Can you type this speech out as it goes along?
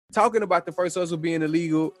talking about the first hustle being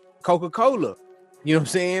illegal, Coca-Cola. You know what I'm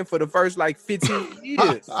saying? For the first like 15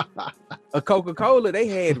 years of Coca-Cola, they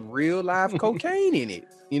had real live cocaine in it.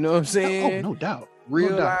 You know what I'm saying? Oh, no doubt.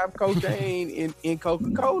 Real live cocaine in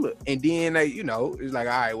Coca-Cola. And then they, you know, it's like,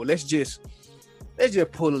 all right, well, let's just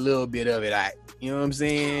pull a little bit of it out. You know what I'm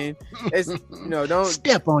saying? Let's, you know, don't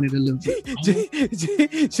step on it a little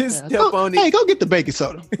bit. just step on it. Hey, go get the baking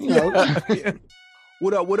soda. You know? Yeah.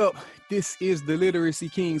 What up? This is the Literacy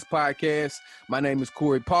Kings podcast. My name is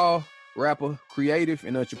Corey Paul, rapper, creative,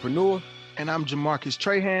 and entrepreneur. And I'm Jamarcus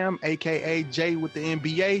Traham, aka Jay with the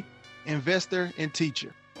MBA, investor and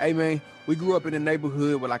teacher. Hey man, we grew up in a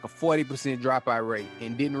neighborhood with like a 40% dropout rate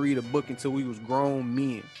and didn't read a book until we was grown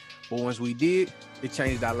men. But once we did, it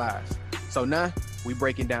changed our lives. So now we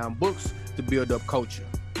breaking down books to build up culture.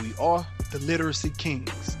 We are the Literacy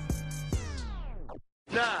Kings.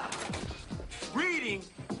 Now, reading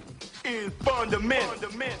is fundamental.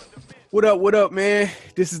 What up, man?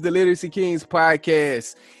 This is the Literacy Kings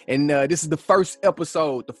podcast. And this is the first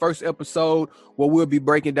episode where we'll be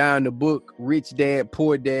breaking down the book Rich Dad,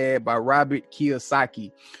 Poor Dad by Robert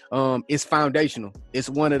Kiyosaki. It's foundational. It's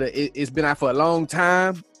it's been out for a long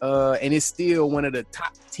time, and it's still one of the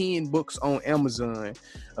top 10 books on Amazon.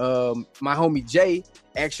 My homie Jay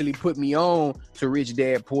actually put me on to Rich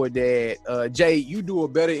Dad, Poor Dad. Jay, you do a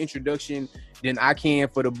better introduction than I can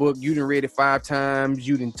for the book. You done read it 5 times.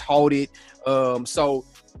 You done taught it. So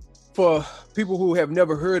for people who have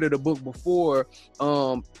never heard of the book before,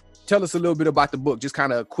 tell us a little bit about the book. Just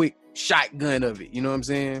kind of a quick shotgun of it. You know what I'm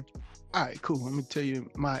saying? All right, cool. Let me tell you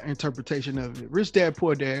my interpretation of it. Rich Dad,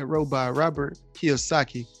 Poor Dad, wrote by Robert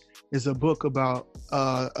Kiyosaki, is a book about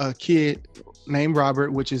a kid named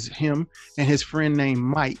Robert, which is him, and his friend named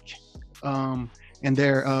Mike, and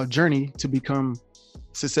their journey to become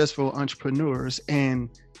successful entrepreneurs. And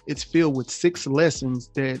it's filled with 6 lessons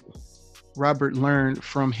that Robert learned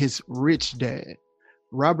from his rich dad.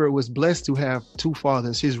 Robert was blessed to have 2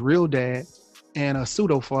 fathers, his real dad and a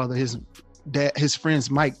pseudo father, his friend's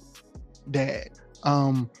Mike dad.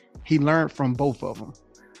 He learned from both of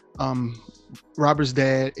them. Robert's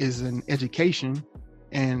dad is in education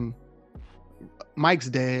and Mike's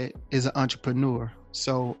dad is an entrepreneur.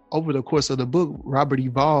 So over the course of the book, Robert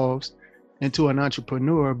evolves into an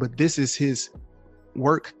entrepreneur, but this is his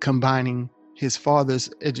work combining his father's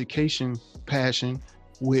education passion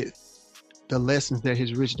with the lessons that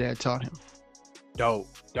his rich dad taught him. Dope.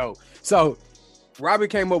 So Robert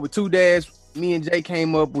came up with 2 dads. Me and Jay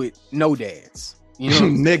came up with no dads. You know,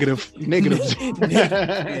 negative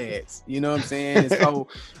dads. You know what I'm saying? And so,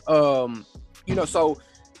 so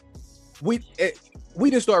we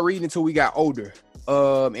didn't start reading until we got older.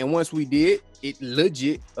 And once we did, it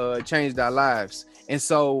legit changed our lives. And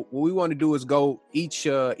so what we want to do is go each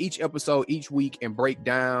episode, each week, and break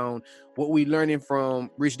down what we learning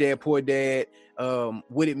from Rich Dad, Poor Dad,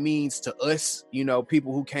 what it means to us, you know,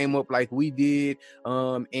 people who came up like we did,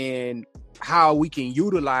 and how we can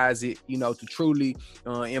utilize it, you know, to truly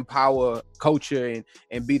empower culture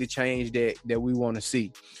and be the change that we want to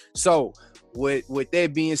see. So with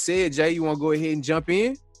that being said, Jay, you want to go ahead and jump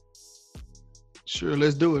in? Sure,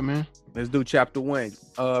 let's do it, man. Let's do chapter 1,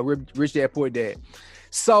 Rich Dad, Poor Dad.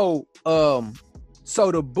 So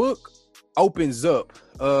the book opens up.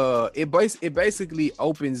 It basically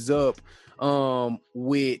opens up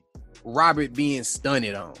with Robert being stunned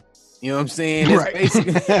on. You know what I'm saying?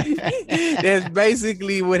 That's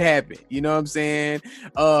basically what happened. You know what I'm saying?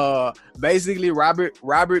 Basically,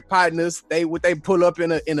 Robert partners, they pull up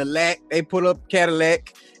in a lack. They pull up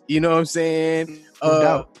Cadillac. You know what I'm saying?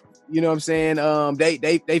 You know what I'm saying?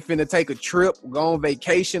 They finna take a trip, go on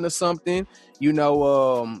vacation or something. You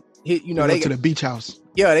know, they go to the beach house.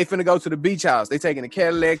 Yeah, they finna go to the beach house. They taking a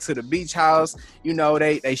Cadillac to the beach house. You know,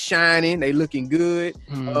 they shining, they looking good.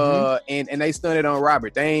 Mm-hmm. And they stunned on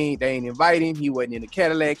Robert. They ain't invite him. He wasn't in the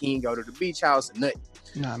Cadillac. He ain't go to the beach house or nothing.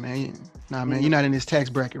 Nah, man. You're not in this tax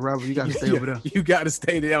bracket, Robert. You gotta stay over there. You gotta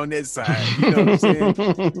stay there on that side. You know what I'm saying?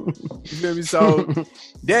 You feel me? So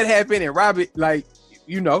that happened, and Robert, like,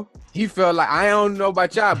 you know, he felt like, I don't know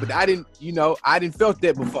about y'all, but I didn't felt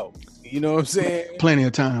that before. You know what I'm saying? Plenty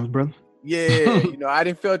of times, brother. Yeah, you know, I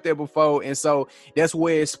didn't felt that before. And so that's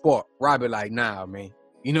where it sparked. Robert like, nah, man.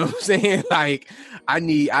 You know what I'm saying? Like, I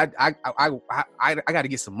gotta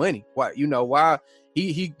get some money. Why, you know, why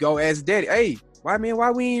he go ask daddy, hey, why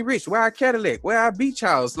we ain't rich? Where our Cadillac? Where our beach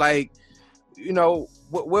house? Like, you know,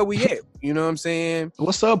 where we at? You know what I'm saying?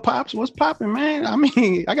 What's up, Pops? What's popping, man? I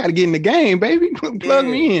mean, I got to get in the game, baby. Plug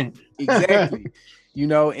me in. Exactly. You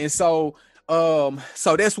know, and so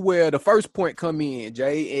that's where the first point come in,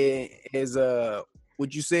 Jay, is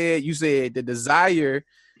what you said. You said the desire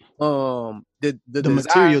the desire,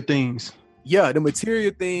 material things. Yeah, the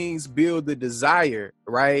material things build the desire,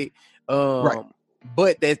 right? Right.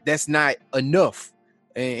 But that's not enough.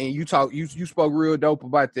 And you spoke real dope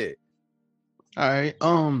about that. All right.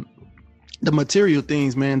 The material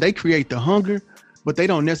things, man, they create the hunger, but they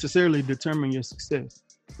don't necessarily determine your success.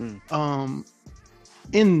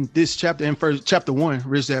 In this chapter, in chapter 1,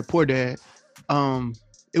 Rich Dad Poor Dad,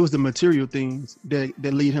 it was the material things that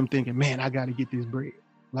lead him thinking, man, I got to get this bread.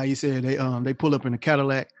 Like you said, they pull up in a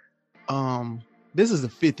Cadillac. This is the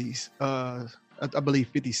 50s, I believe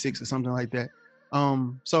 56 or something like that.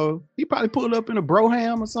 So he probably pulled up in a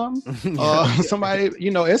Broham or something. Somebody,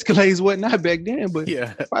 Escalades wasn't not back then, but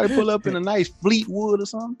probably pull up in a nice Fleetwood or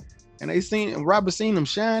something. And Robert seen them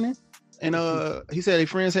shining. And he said their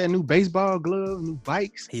friends had new baseball gloves, new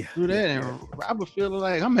bikes, do that. And Robert feeling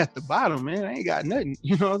like, I'm at the bottom, man. I ain't got nothing.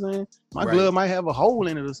 You know what I'm saying? My glove might have a hole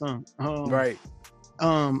in it or something.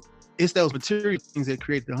 It's those material things that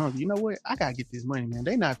create the hunger. You know what? I gotta get this money, man.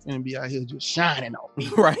 They not gonna be out here just shining on me.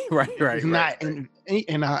 Right. It's not,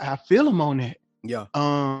 and I feel him on that. Yeah.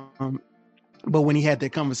 But when he had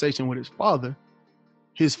that conversation with his father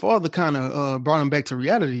kind of brought him back to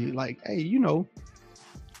reality. Like, hey,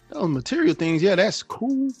 those material things, yeah, that's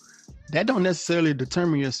cool. That don't necessarily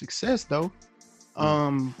determine your success, though.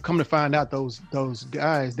 Come to find out, those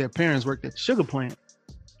guys, their parents worked at the sugar plant,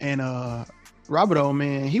 and Robert, old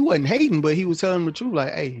man, he wasn't hating, but he was telling them the truth.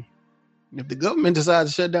 Like, hey, if the government decides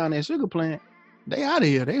to shut down that sugar plant, they out of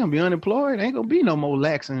here. They gonna be unemployed. Ain't gonna be no more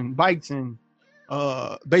lax and bikes and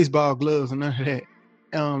baseball gloves and none of that.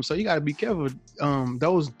 So you got to be careful.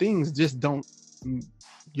 Those things just don't.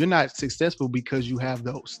 You're not successful because you have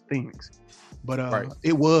those things. But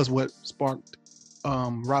it was what sparked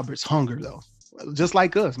Robert's hunger, though. Just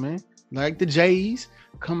like us, man. Like the Jays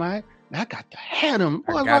come out. I got to have them.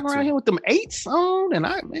 Boy, I was walking around here with them 8s on, and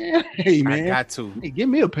I got to. Hey, give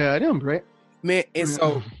me a pair of them, Brett. Man, and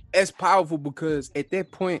so it's powerful because at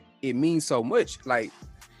that point it means so much. Like,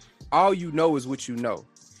 all you know is what you know.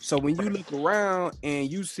 So when you look around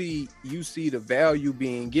and you see the value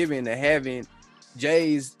being given to having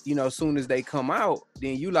J's, as soon as they come out,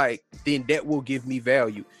 then that will give me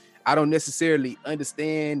value. I don't necessarily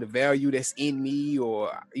understand the value that's in me,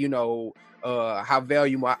 or how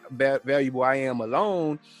valuable I am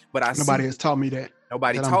alone, but nobody has taught me that.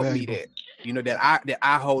 Nobody taught me that. That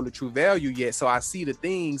I hold a true value yet. So I see the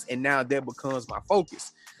things, and now that becomes my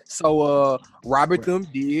focus. So Robert them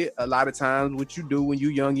did a lot of times what you do when you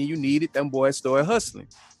young and you need it. Them boys start hustling.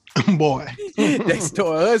 Boy, they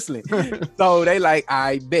start hustling. So they like,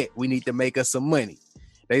 I bet we need to make us some money.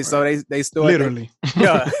 They start literally.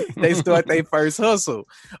 They start their first hustle.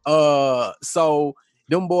 So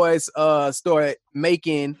them boys start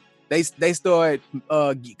making. They start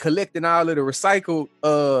collecting all of the recycled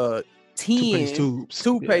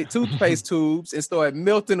toothpaste tubes and start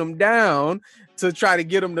melting them down to try to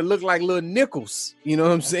get them to look like little nickels. You know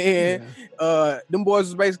what I'm saying? Them boys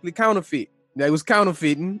was basically counterfeit. They was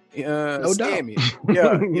counterfeiting, no scamming.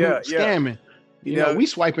 Doubt. Scamming. You know, we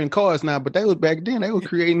swiping cards now, but they was back then. They were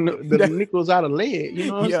creating the nickels out of lead. You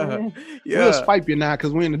know what I'm saying? We'll swipe you now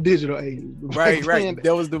because we're in the digital age. Right.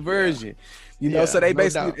 That was the version. So they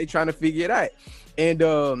basically they trying to figure it out, and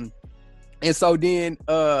so then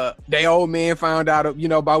they old man found out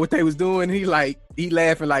about what they was doing. He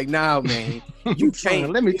laughing like, nah, man, you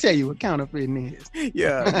can't. Let me tell you what counterfeiting is. You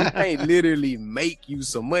can't literally make you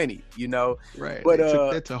some money. Right. But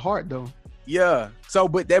that's a heart though. Yeah. So,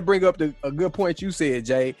 but that bring up a good point you said,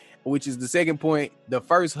 Jay, which is the second point. The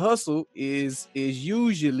first hustle is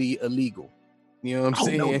usually illegal. You know what I'm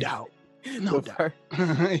saying? No doubt. No doubt.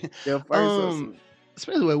 The first hustle.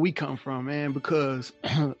 Especially where we come from, man, because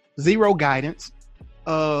zero guidance,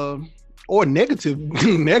 or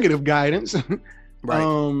negative guidance.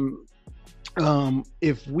 Right.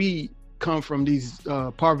 If we come from these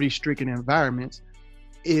poverty-stricken environments,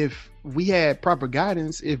 if we had proper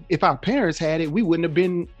guidance, if our parents had it, we wouldn't have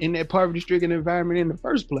been in that poverty-stricken environment in the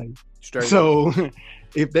first place. So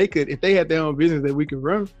if they had their own business that we could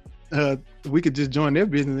run, we could just join their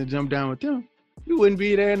business and jump down with them. We wouldn't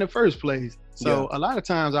be there in the first place. So a lot of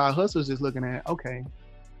times our hustlers is looking at, okay,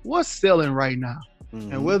 what's selling right now?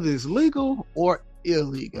 Mm-hmm. And whether it's legal or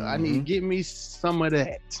illegal, I need to get me some of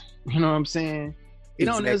that. You know what I'm saying? It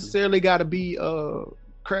don't necessarily got to be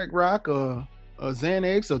crack rock or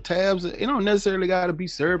Xanax or tabs. It don't necessarily got to be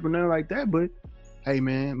syrup or nothing like that. But hey,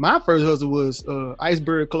 man, my first hustle was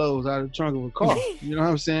iceberg clothes out of the trunk of a car. You know what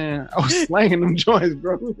I'm saying? I was slanging them joints,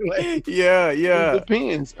 bro. Like, it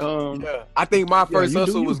depends. I think my first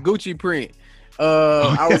hustle was Gucci print.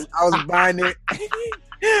 I was buying it.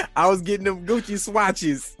 I was getting them Gucci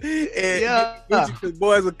swatches, and Yeah. Gucci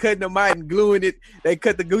boys were cutting them out and gluing it. They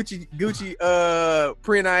cut the Gucci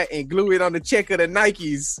print out and glue it on the check of the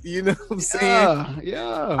Nikes. You know what I'm saying?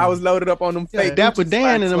 Yeah. I was loaded up on them fake Dapper Gucci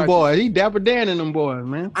Dan and them swatches. boys. He Dapper Dan and them boys,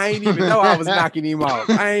 man. I ain't even know I was knocking him off.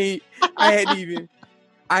 I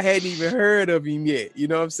hadn't even heard of him yet. You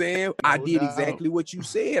know what I'm saying? I No did doubt. exactly what you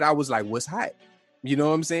said. I was like, what's hot? You know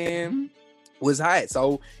what I'm saying? What's hot?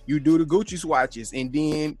 So you do the Gucci swatches, and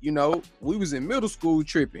then, you know, we was in middle school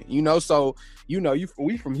tripping, you know, so, you know,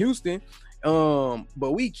 we from Houston,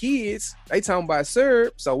 but we kids, they talking about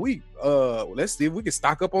syrup, so we, let's see if we can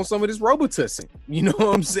stock up on some of this Robitussin. You know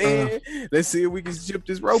what I'm saying? Let's see if we can ship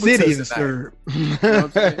this Robitussin. City of out. syrup. You know what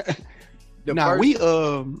I'm saying? The Now first-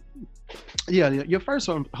 your first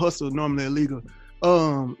one hustle is normally illegal.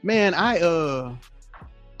 Man,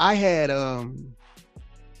 I had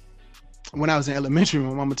when I was in elementary,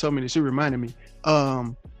 my mama told me that. She reminded me.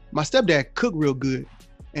 My stepdad cooked real good,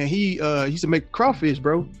 and he used to make crawfish,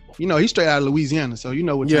 bro. You know, he's straight out of Louisiana, so you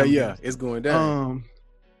know what. time it is. it's going down.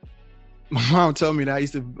 My mom told me that I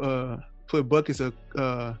used to put buckets of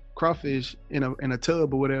crawfish in a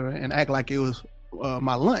tub or whatever, and act like it was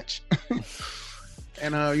my lunch.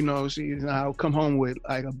 And you know, I would come home with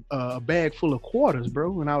like a bag full of quarters,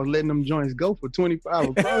 bro, and I was letting them joints go for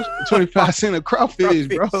 25 cents a crawfish,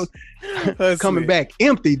 bro. Coming back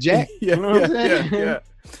empty, Jack. Yeah, you know what I'm saying? yeah.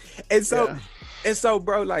 And so, Yeah. and so,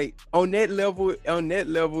 bro, like on that level,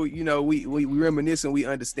 you know, we reminisce and we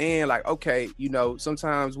understand, like, okay, you know,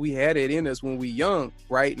 sometimes we had it in us when we young,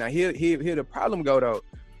 right? Now here the problem go though,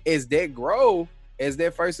 as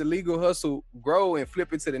that first illegal hustle grow and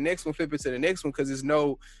flip into the next one, because there's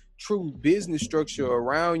no true business structure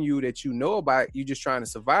around you that you know about. You just trying to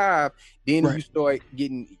survive. Then Right. you start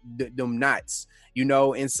getting them knots, you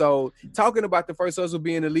know. And so, talking about the first hustle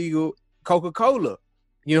being illegal, Coca-Cola.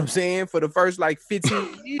 You know what I'm saying? For the first like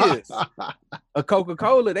 15 years, a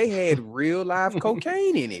Coca-Cola, they had real live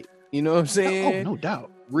cocaine in it. You know what I'm saying? Oh, no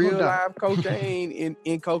doubt. Real No doubt. live cocaine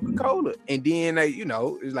in Coca-Cola. And then they, you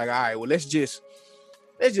know, it's like, all right, well, let's just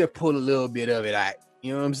pull a little bit of it out.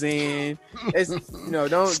 You know what I'm saying? Let's, you know,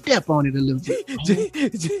 don't Step on it a little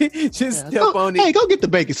bit. just step Go- on it. Hey, go get the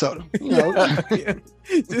baking soda. You know? Yeah.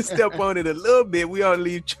 Just step on it a little bit. We don't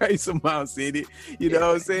leave trace amounts in it. You know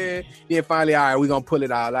what I'm saying? Then finally, all right, we're gonna pull it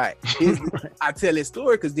all out. I tell this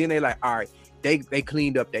story because then they like, all right, they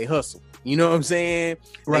cleaned up their hustle. You know what I'm saying?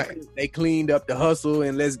 Right. They cleaned up the hustle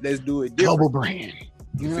and let's do it different. Double brand.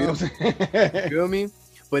 You know what I'm saying? You feel me?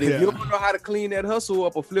 But if you don't know how to clean that hustle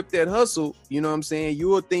up or flip that hustle, you know what I'm saying? You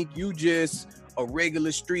will think you just a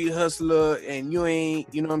regular street hustler and you ain't,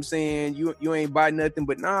 you know what I'm saying? You ain't buy nothing.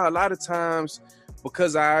 But nah, a lot of times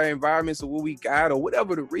because our environments or what we got or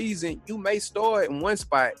whatever the reason, you may start in one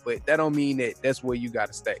spot, but that don't mean that that's where you got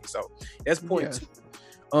to stay. So that's point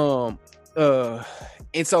two.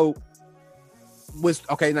 And so was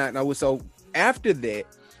okay. Now, so after that,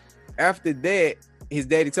 his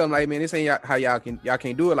daddy tell him like, man, this ain't how y'all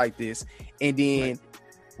can't do it like this. And then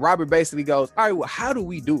Robert basically goes, all right, well, how do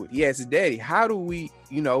we do it? He asks his daddy, how do we,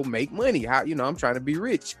 you know, make money? How, you know, I'm trying to be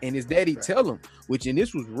rich. And his daddy tell him, and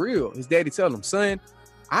this was real. His daddy tell him, son,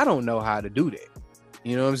 I don't know how to do that.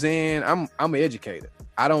 You know what I'm saying? I'm an educator.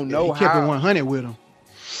 I don't know he kept how. it 100 with him.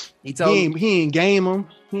 He told him, He ain't game him.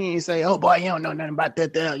 He ain't say, oh boy, you don't know nothing about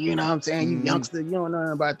that there. You know what I'm saying? You youngster, you don't know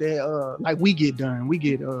nothing about that. Like we get done. We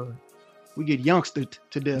get youngster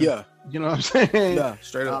to death. yeah, You know what I'm saying? yeah,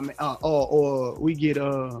 straight up. Or we get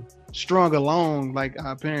strung along like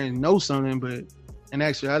our parents know something, but in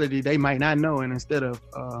actuality they might not know. And instead of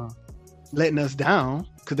letting us down,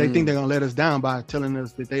 because they think they're gonna let us down by telling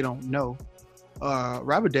us that they don't know,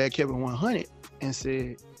 Robert dad kept it 100 and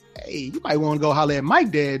said, hey, you might want to go holler at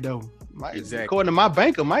Mike dad though. Exactly. According to my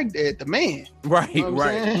banker, Mike dad the man. Right, You know what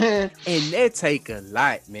I'm right. saying? And that take a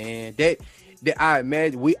lot, man. That I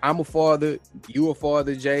imagine I'm a father, you a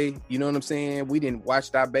father, Jay. You know what I'm saying? We didn't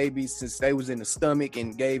watch our babies since they was in the stomach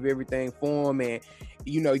and gave everything for them. And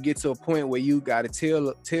you know, you get to a point where you gotta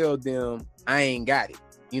tell them I ain't got it.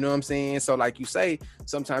 You know what I'm saying? So like you say,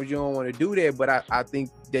 sometimes you don't want to do that, but I think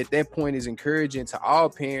that point is encouraging to all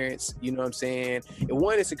parents. You know what I'm saying? And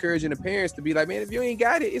one, it's encouraging the parents to be like, man, if you ain't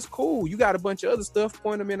got it, it's cool. You got a bunch of other stuff,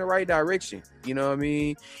 point them in the right direction. You know what I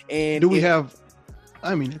mean? And Do we have?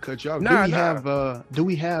 I mean to cut you off. Nah, Do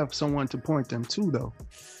we have someone to point them to though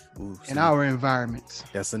Ooh, in our environments?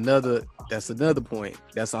 That's another point.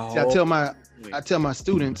 That's a whole. I tell my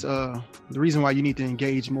students the reason why you need to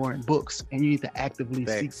engage more in books and you need to actively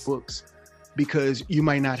seek books, because you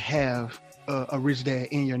might not have a rich dad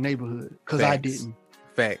in your neighborhood. Because I didn't.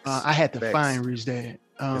 Facts. I had to find rich dad.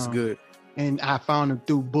 That's good. and I found them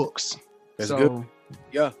through books. That's good.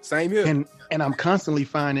 Yeah, same here. And I'm constantly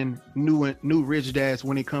finding new rich dads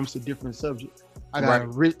when it comes to different subjects. I got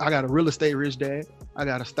a real estate rich dad. I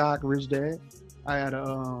got a stock rich dad. I got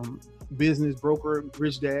a business broker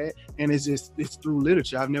rich dad, and it's through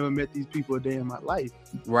literature. I've never met these people a day in my life.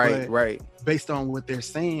 Right. Based on what they're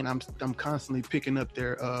saying, I'm constantly picking up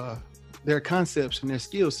their concepts and their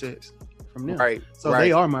skill sets from them. Right. So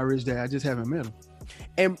they are my rich dad. I just haven't met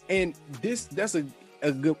them. And that's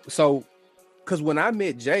a good, so because when I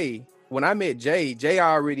met Jay, Jay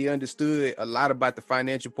already understood a lot about the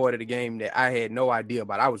financial part of the game that I had no idea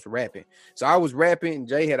about. I was rapping. So I was rapping, and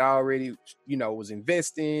Jay had already, was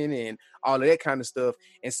investing and all of that kind of stuff.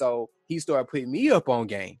 And so he started putting me up on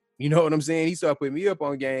game. You know what I'm saying? He started putting me up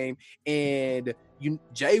on game. And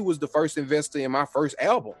Jay was the first investor in my first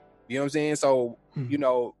album. You know what I'm saying? So,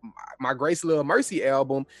 my Grace Love Mercy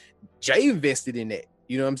album, Jay invested in that.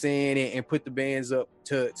 You know what I'm saying? And put the bands up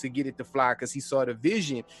to get it to fly because he saw the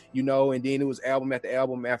vision, and then it was album after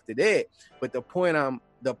album after that. But the point I'm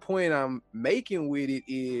making with it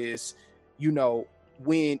is,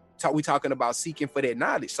 when we talking about seeking for that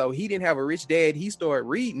knowledge. So he didn't have a rich dad. He started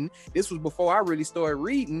reading. This was before I really started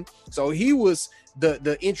reading. So he was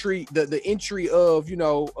the entry of,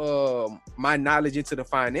 my knowledge into the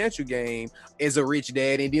financial game as a rich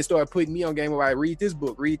dad, and then started putting me on game where I read this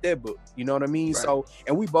book, read that book. You know what I mean? Right. So,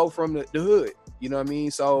 and we both from the hood, you know what I mean?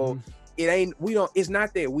 So it's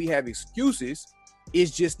not that we have excuses. It's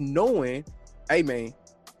just knowing, hey man,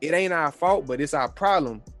 it ain't our fault, but it's our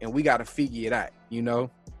problem, and we got to figure it out,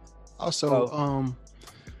 Also,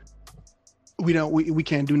 we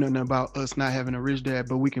can't do nothing about us not having a rich dad,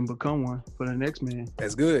 but we can become one for the next man.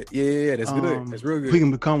 That's good. Yeah, that's good. That's real good. We can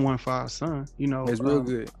become one for our son. That's real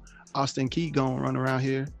good. Austin Keith gonna run around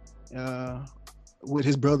here with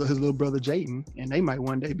his little brother Jayden, and they might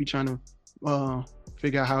one day be trying to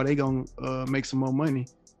figure out how they gonna make some more money.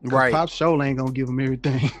 Right. Pop Show ain't gonna give them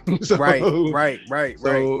everything. So, right.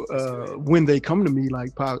 So when they come to me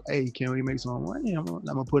like, Pop, hey, can we make some money? I'm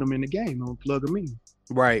gonna put them in the game. I'm gonna plug them in.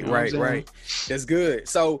 Right. That's good.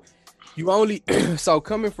 So you only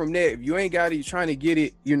coming from that, if you ain't got it, you're trying to get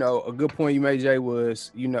it. A good point you made, Jay,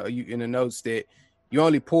 was you in the notes that you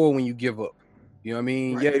only pour when you give up. You know what I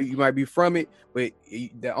mean? Right. Yeah, you might be from it, but you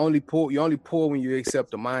only pour when you accept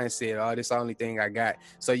the mindset. Oh, this is the only thing I got.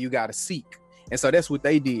 So you got to seek. And so that's what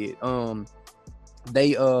they did.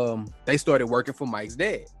 They started working for Mike's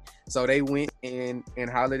dad. So they went and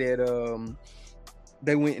hollered at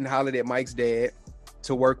Mike's dad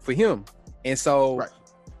to work for him. And so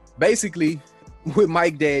basically what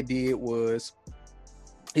Mike's dad did was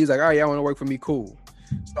he's like, all right, y'all want to work for me? Cool.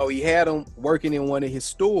 So he had them working in one of his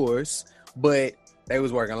stores, but they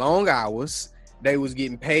was working long hours. They was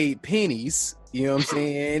getting paid pennies. You know what I'm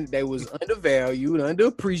saying? They was undervalued,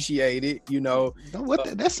 underappreciated.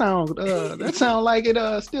 That sound like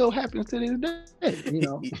it still happens to this day. You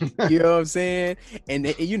know what I'm saying? And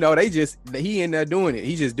he in there doing it.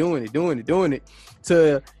 He's just doing it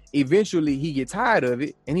to eventually he get tired of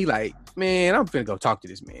it, and he like, man, I'm finna go talk to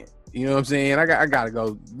this man. You know what I'm saying? I gotta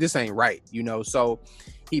go. This ain't right. So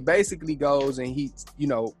he basically goes and he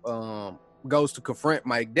goes to confront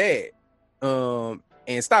Mike's dad.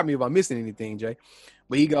 And stop me if I'm missing anything, Jay.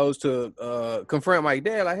 But he goes to confront Mike's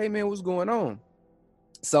dad, like, hey man, what's going on?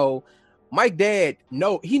 So Mike's dad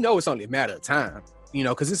he knows it's only a matter of time,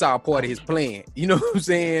 because it's all part of his plan. You know what I'm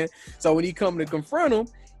saying? So when he come to confront him,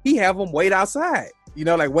 he have him wait outside.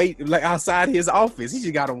 Like outside his office. He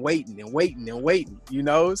just got him waiting.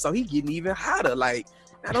 So he getting even hotter. Like,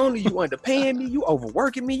 not only you underpaying me, you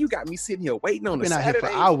overworking me, you got me sitting here waiting on the Saturday. Been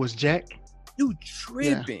out here for hours, Jack. You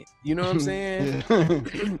tripping, you know what I'm saying?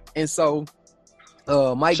 Yeah. And so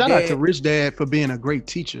Mike shout out to Rich Dad for being a great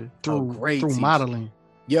teacher through modeling.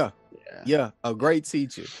 Yeah, a great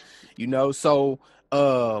teacher. So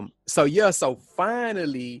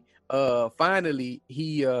finally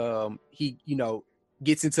he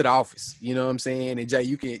gets into the office, you know what I'm saying? And Jay,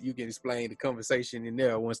 you can explain the conversation in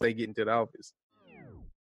there once they get into the office.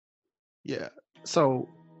 Yeah. So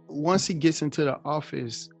once he gets into the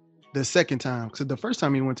office the second time, because the first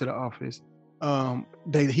time he went to the office,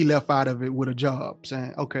 he left out of it with a job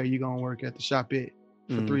saying, okay, you're going to work at the shop for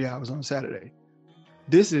 3 hours on Saturday.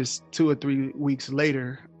 This is 2 or 3 weeks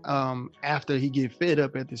later, after he get fed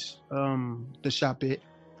up at the shop He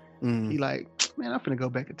like, man, I'm finna go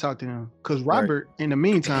back and talk to him. Because Robert, in the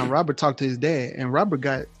meantime, Robert talked to his dad, and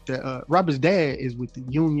Robert's dad is with the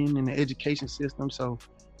union and the education system, so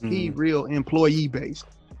he real employee based.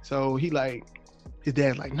 So he like, his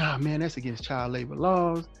dad's like, nah, man, that's against child labor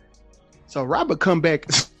laws. So Robert come back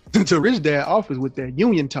to Rich Dad office with that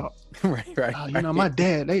union talk. right. You know, my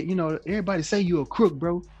dad, everybody say you a crook,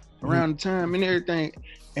 bro, around the time and everything.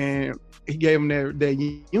 And he gave him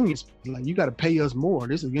that union, like, you got to pay us more.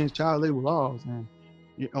 This is against child labor laws. And,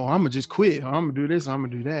 I'm going to just quit. Or I'm going to do this. I'm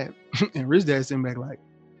going to do that. And Rich Dad sitting back like,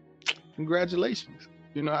 congratulations.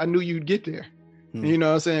 I knew you'd get there. You know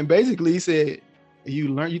what I'm saying? Basically, he said,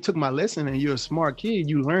 you took my lesson and you're a smart kid.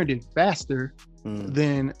 You learned it faster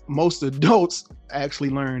than most adults actually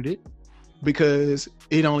learned it, because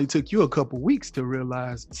it only took you a couple weeks to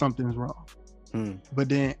realize something's wrong. But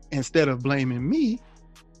then instead of blaming me,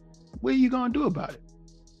 what are you going to do about it?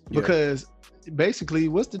 Because basically,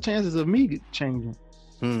 what's the chances of me changing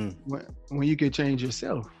when you can change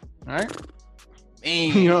yourself? All right.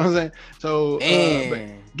 You know what I'm saying? So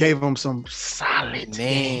gave him some solid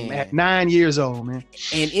game at 9 years old, man.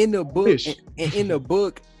 And in the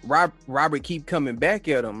book, Robert keep coming back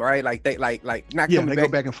at him, right? Like they not coming back. They go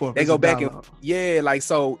back and forth. They go back and like,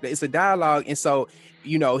 so it's a dialogue, and so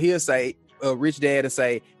he'll say, Rich Dad will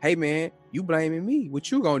say, "Hey man, you blaming me?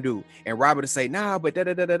 What you gonna do?" And Robert will say, "Nah, but da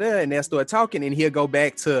da da da da," and they'll start talking, and he'll go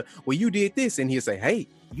back to, "Well, you did this," and he'll say, "Hey,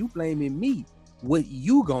 you blaming me? What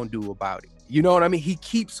you gonna do about it?" You know what I mean? He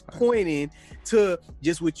keeps pointing to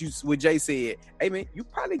just what Jay said. Hey man, you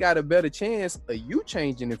probably got a better chance of you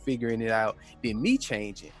changing and figuring it out than me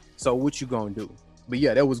changing. So what you gonna do? But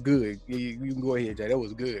yeah, that was good. You can go ahead, Jay. That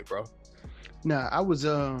was good, bro. Nah, I was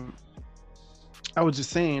just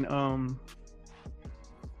saying,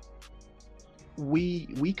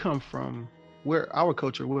 we come from where our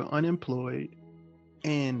culture, we're unemployed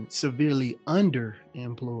and severely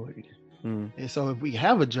underemployed. And so if we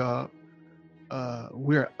have a job,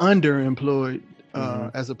 we're underemployed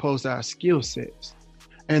as opposed to our skill sets.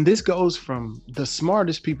 And this goes from the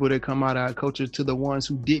smartest people that come out of our culture to the ones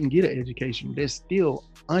who didn't get an education. They're still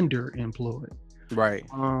underemployed. Right.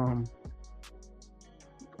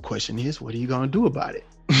 Question is, what are you gonna do about it?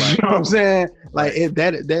 Right. You know what I'm saying? Like,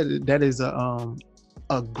 that is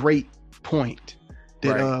a great point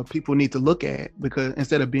that people need to look at, because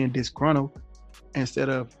instead of being disgruntled, instead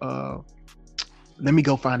of let me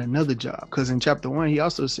go find another job. Because in chapter 1, he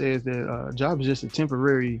also says that a job is just a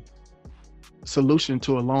temporary solution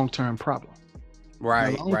to a long-term problem.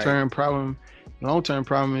 Right. The long-term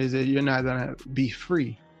problem is that you're not gonna be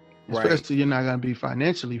free. Especially you're not gonna be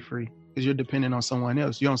financially free, because you're dependent on someone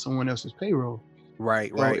else. You're on someone else's payroll.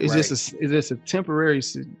 Right. It's just a temporary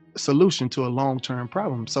solution to a long-term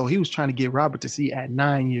problem. So he was trying to get Robert to see at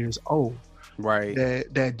 9 years old, right,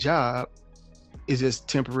 that job is just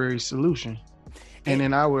temporary solution. And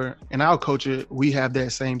in our culture, we have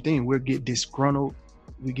that same thing. We get disgruntled.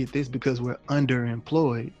 We get this because we're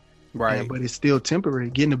underemployed. Right. But it's still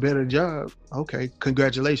temporary. Getting a better job. Okay,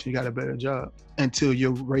 congratulations, you got a better job. Until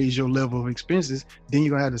you raise your level of expenses, then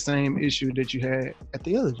you're gonna have the same issue that you had at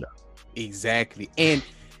the other job. Exactly. And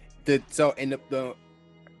the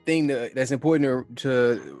thing that's important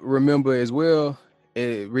to remember as well,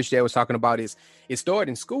 Rich Dad was talking about, is it started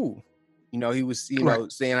in school. He was,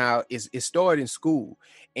 saying how it started in school,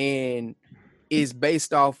 and it's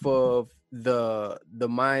based off of the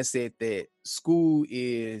mindset that school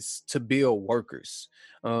is to build workers.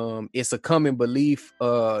 It's a common belief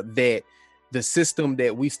that the system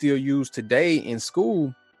that we still use today in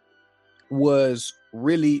school was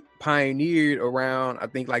really pioneered around, I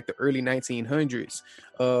think, like the early 1900s,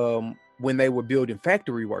 when they were building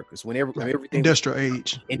factory workers, when everything industrial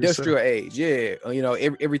age, yeah.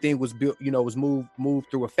 Everything was built, was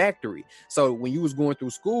moved through a factory. So when you was going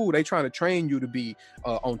through school, they trying to train you to be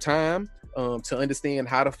on time, to understand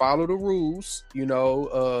how to follow the rules,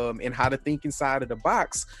 and how to think inside of the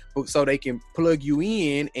box, so they can plug you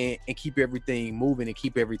in and keep everything moving and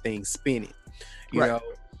keep everything spinning, you know.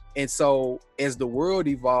 And so as the world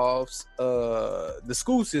evolves, the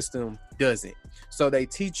school system doesn't. So they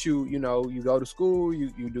teach you, you go to school,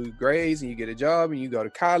 you do grades, and you get a job, and you go to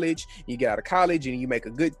college, and you get out of college, and you make a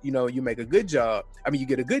good, you make a good job. You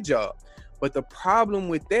get a good job. But the problem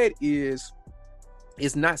with that is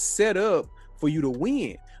it's not set up for you to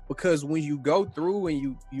win, because when you go through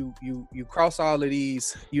and you cross all of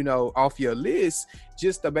these, off your list,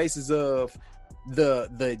 just the basis of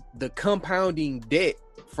the compounding debt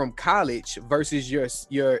from college versus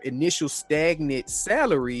your initial stagnant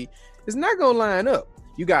salary is not gonna line up.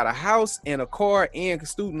 You got a house and a car and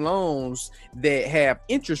student loans that have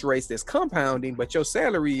interest rates that's compounding, but your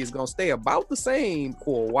salary is gonna stay about the same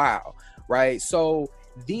for a while, right? So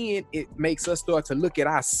then it makes us start to look at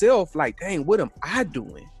ourselves like, dang, what am I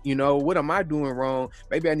doing? You know, what am I doing wrong?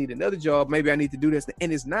 Maybe I need another job. Maybe I need to do this.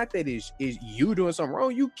 And it's not that it's you doing something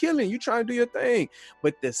wrong. You killing, you trying to do your thing.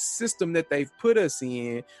 But the system that they've put us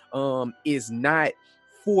in is not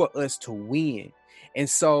for us to win. And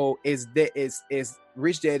so as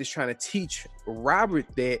Rich Dad is trying to teach Robert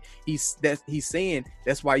that he's saying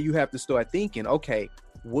that's why you have to start thinking, okay,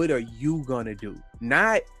 what are you gonna do?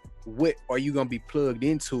 Not what are you gonna be plugged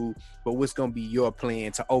into, but what's gonna be your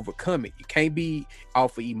plan to overcome it. It can't be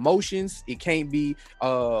off of emotions. It can't be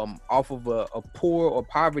off of a poor or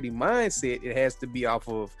poverty mindset. It has to be off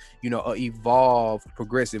of, you know, an evolved,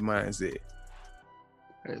 progressive mindset.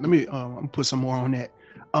 Let me put some more on that.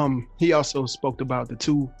 He also spoke about the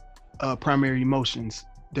two primary emotions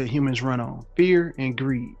that humans run on: fear and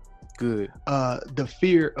greed. Good. The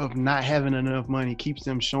fear of not having enough money keeps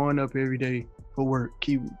them showing up every day for work.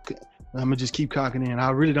 I'm gonna just keep clocking in. I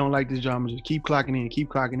really don't like this job. I'm gonna just keep clocking in.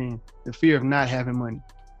 The fear of not having money.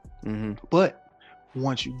 Mm-hmm. But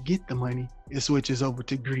once you get the money, it switches over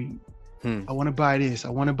to greed. I want to buy this. I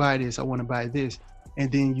want to buy this. I want to buy this. And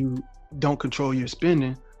then you don't control your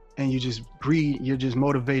spending, and you just greed. You're just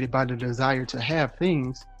motivated by the desire to have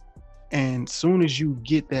things. And soon as you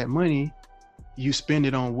get that money, you spend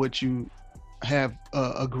it on what you have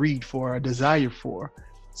agreed for, a desire for.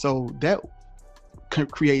 So that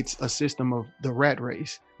creates a system of the rat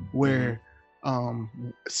race where as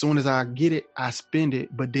soon as I get it, I spend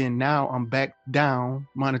it. But then now I'm back down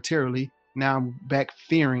monetarily. Now I'm back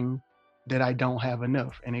fearing that I don't have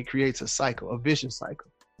enough. And it creates a cycle, a vicious cycle.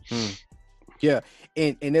 Yeah.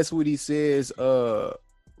 And that's what he says,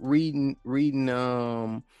 reading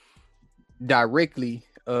directly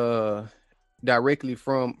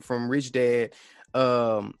from Rich Dad.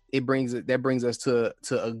 That brings us to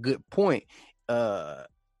a good point.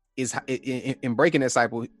 Is in breaking that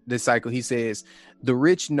cycle, he says the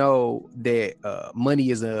rich know that money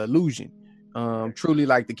is an illusion, truly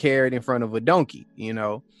like the carrot in front of a donkey. You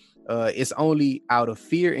know, it's only out of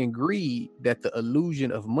fear and greed that the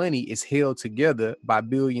illusion of money is held together by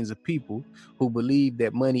billions of people who believe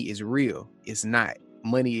that money is real. It's not.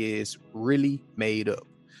 Money is really made up.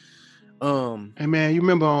 Hey man, you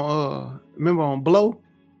remember on Blow?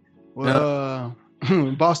 Well,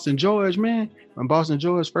 Boston George, man, when Boston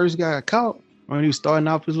George first got caught, when he was starting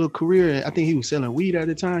off his little career, I think he was selling weed at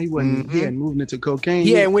the time. He wasn't. He hadn't moved into cocaine.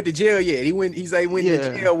 He hadn't went to jail yet. He went to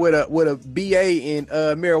jail with a BA in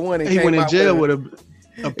marijuana. He went in jail with a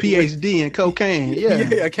PhD in cocaine.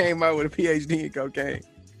 Yeah, came out with a PhD in cocaine.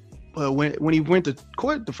 But when he went to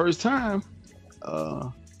court the first time,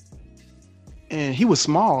 and he was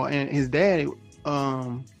small, and his dad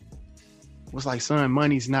was like, "Son,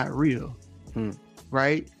 money's not real."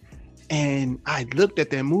 Right? And I looked at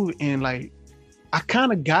that movie and like I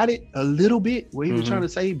kind of got it a little bit what he was trying to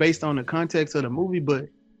say based on the context of the movie. But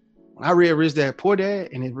when I read Rich Dad Poor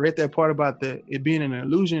Dad and it read that part about it being an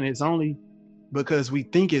illusion, it's only because we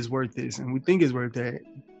think it's worth this and we think it's worth that.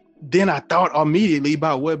 Then I thought immediately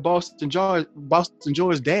about what Boston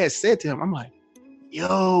George's dad said to him. I'm like,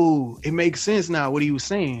 yo, it makes sense now what he was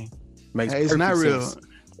saying. It's not real.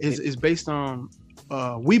 It's based on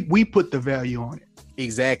we put the value on it.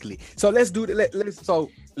 Exactly. So let's do that.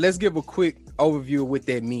 Let's give a quick overview of what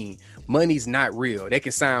that means. Money's not real. That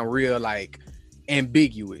can sound real like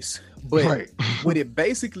ambiguous, but right. What it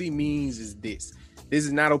basically means is this. This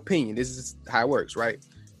is not opinion. This is how it works, right?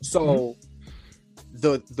 So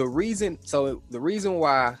the reason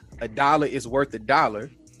why $1 is worth $1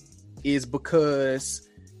 is because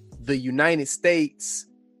the United States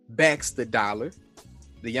backs the dollar.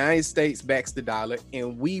 The United States backs the dollar,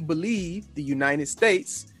 and we believe the United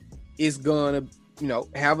States is gonna,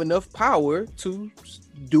 have enough power to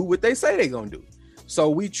do what they say they're gonna do.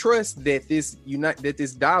 So we trust that this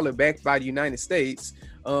dollar backed by the United States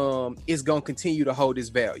is gonna continue to hold its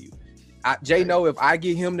value. Jay know if I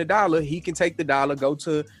give him the dollar, he can take the dollar, go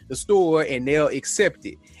to the store, and they'll accept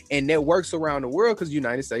it. And that works around the world because the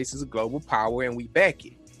United States is a global power and we back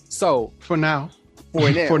it. So for now.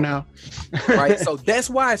 Right. So that's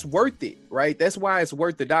why it's worth it, right? That's why it's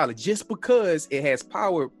worth $1, just because it has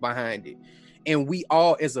power behind it. And we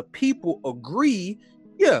all as a people agree,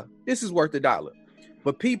 yeah, this is worth $1.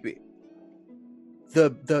 But peep it.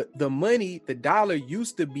 The money, the dollar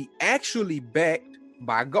used to be actually backed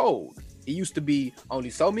by gold. It used to be only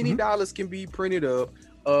so many dollars can be printed up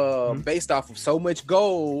based off of so much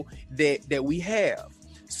gold that we have.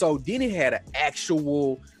 So then it had an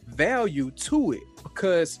actual value to it,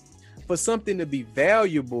 because for something to be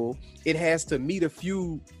valuable, it has to meet a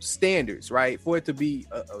few standards, right? For it to be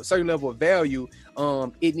a certain level of value,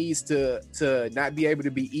 it needs to not be able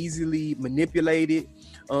to be easily manipulated.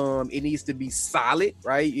 It needs to be solid,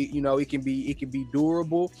 right? It can be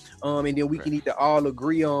durable, and then we can either all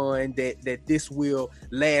agree on that this will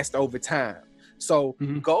last over time. So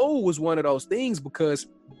gold was one of those things because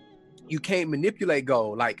you can't manipulate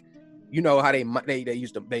gold. Like, you know how they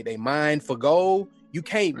used to they mine for gold. You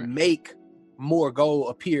can't make more gold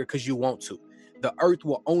appear because you want to. The earth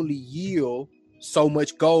will only yield so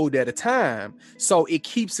much gold at a time, so it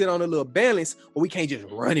keeps it on a little balance, but we can't just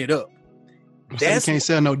run it up. So you can't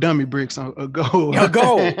sell no dummy bricks on a gold. A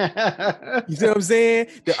gold. You see what I'm saying?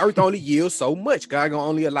 The earth only yields so much. God gonna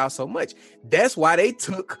only allow so much. That's why they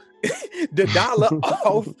took the dollar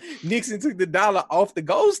off. Nixon took the dollar off the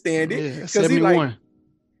gold standard. Yeah, 71.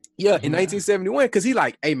 In 1971, because he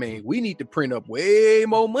like, hey man, we need to print up way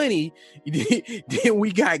more money than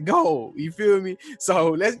we got gold. You feel me? So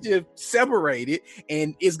let's just separate it,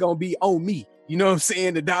 and it's gonna be on me. You know what I'm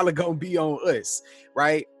saying? The dollar gonna be on us,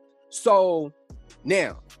 right? So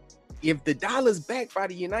now, if the dollar's backed by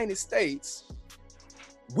the United States,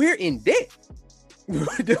 we're in debt.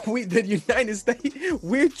 The United States,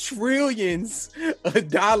 we're trillions of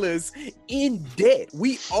dollars in debt.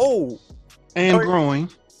 We owe and growing.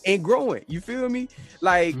 You feel me?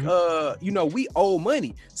 Like we owe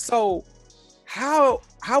money. So how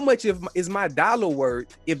much is my dollar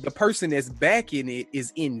worth if the person that's backing it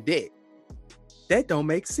is in debt? That don't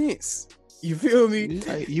make sense. You feel me?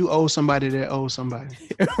 You owe somebody that owes somebody.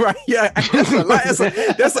 Right? Yeah. That's a lie.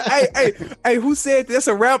 That's hey, who said that's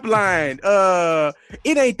a rap line?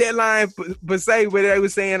 It ain't that line per se, but they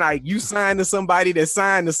was saying like you signed to somebody that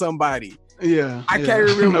signed to somebody. Yeah. I can't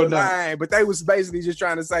remember the line, but they was basically just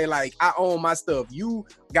trying to say like I own my stuff. You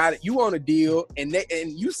got it. You on a deal, and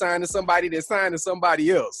you signed to somebody that signed to somebody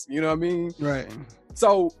else. You know what I mean? Right.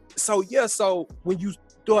 So when you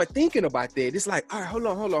start thinking about that, it's like, all right, hold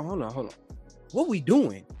on. What we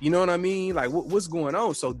doing? You know what I mean? Like what's going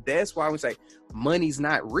on? So that's why I would say money's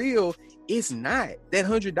not real. It's not. That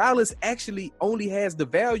 $100 actually only has the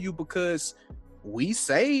value because we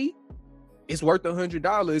say it's worth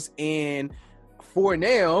 $100, and for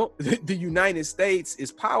now, the United States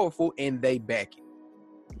is powerful and they back it.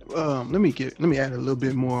 Let me add a little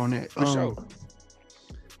bit more on that. For sure.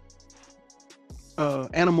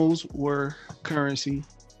 Animals were currency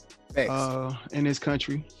in this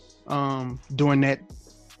country during that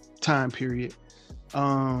time period.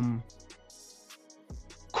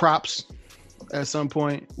 Crops at some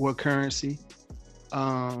point were currency.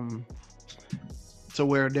 To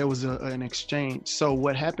where there was an exchange. So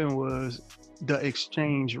what happened was the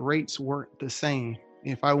exchange rates weren't the same.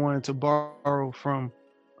 If I wanted to borrow from,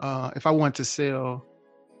 if I want to sell,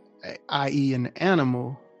 i.e. an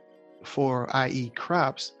animal for, i.e.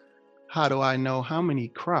 crops, how do I know how many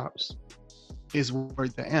crops is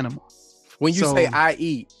worth the animal? When you say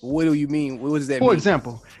i.e., what do you mean? What does that mean? For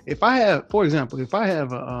example, if I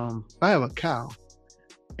have a cow,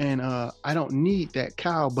 and I don't need that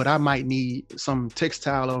cow, but I might need some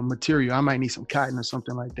textile or material. I might need some cotton or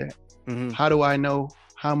something like that. How do I know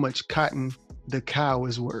how much cotton the cow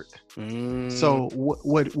is worth? So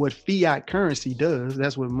what fiat currency does,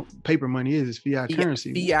 that's what paper money is fiat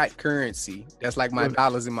currency. Fiat currency. That's like my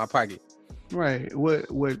dollars in my pocket. Right.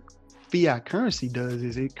 What fiat currency does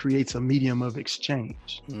is it creates a medium of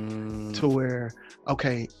exchange to where,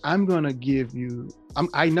 okay, I'm going to give you,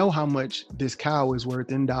 I know how much this cow is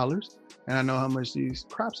worth in dollars, and I know how much these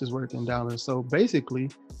crops is worth in dollars. So basically,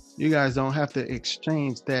 you guys don't have to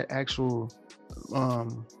exchange that actual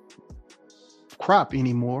crop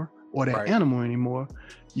anymore or that animal anymore.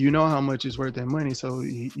 You know how much it's worth in money. So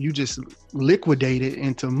you just liquidate it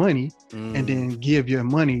into money and then give your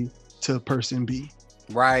money to person B.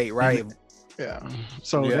 Right.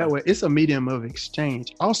 So that way it's a medium of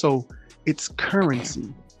exchange. Also, it's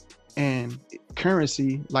currency. And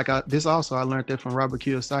currency, like I learned that from Robert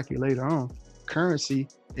Kiyosaki later on. Currency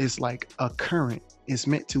is like a current. It's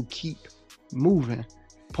meant to keep moving.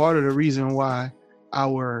 Part of the reason why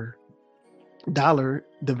our dollar,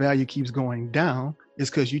 the value keeps going down, is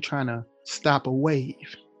because you're trying to stop a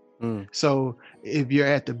wave. So if you're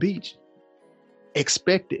at the beach,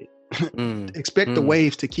 expect it. Expect the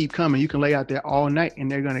waves to keep coming. You can lay out there all night and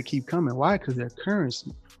they're going to keep coming. Why? Because they're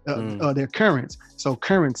currency. They're currents. So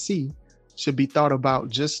currency should be thought about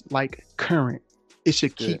just like current. It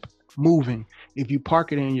should keep moving. If you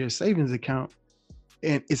park it in your savings account,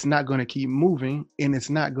 and it's not going to keep moving, and it's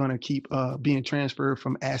not going to keep being transferred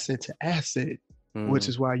from asset to asset, which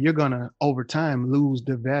is why you're gonna over time lose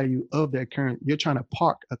the value of that current. You're trying to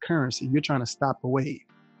park a currency. You're trying to stop a wave.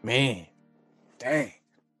 Man, dang.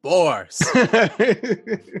 Bars.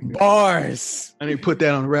 Bars. I need to put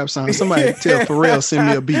that on the rap song. Somebody tell Pharrell send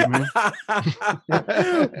me a beat, man.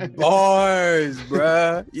 Bars,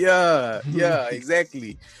 bruh. Yeah,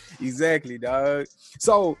 exactly, dog.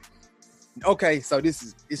 So, okay, so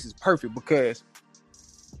this is perfect because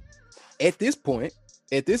at this point,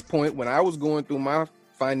 when I was going through my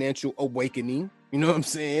financial awakening, you know what I'm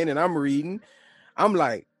saying, and I'm reading, I'm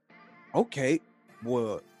like, okay,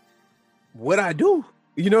 well, what I do?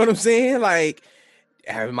 You know what I'm saying? Like,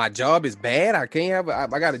 my job is bad. I can't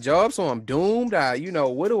have. I got a job, so I'm doomed.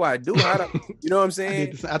 What do I do? You know what I'm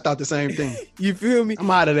saying? I thought the same thing. You feel me?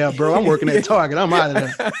 I'm out of there, bro. I'm working at Target. I'm out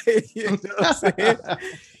of there. You know what I'm saying?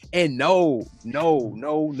 And no.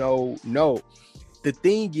 The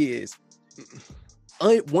thing is,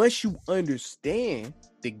 once you understand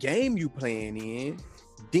the game you playing in,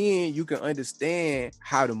 then you can understand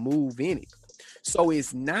how to move in it. So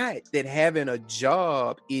it's not that having a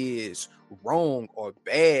job is wrong or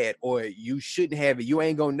bad or you shouldn't have it. You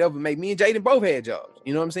ain't gonna never make. Me and Jaden both had jobs.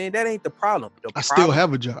 You know what I'm saying? That ain't the problem. I still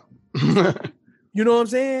have a job. You know what I'm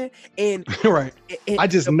saying? And right. And I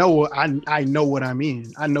just know I know what I'm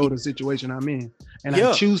in. I know the situation I'm in, and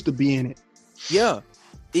I choose to be in it. Yeah,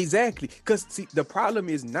 exactly. Because see, the problem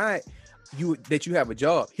is not that you have a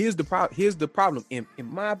job. Here's the problem. In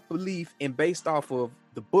my belief, and based off of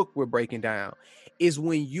the book we're breaking down, is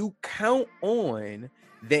when you count on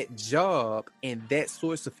that job and that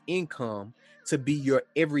source of income to be your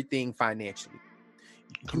everything financially.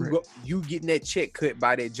 You getting that check cut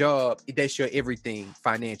by that job, that's your everything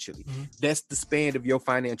financially. Mm-hmm. That's the span of your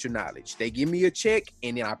financial knowledge. They give me a check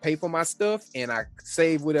and then I pay for my stuff and I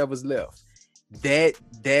save whatever's left. That's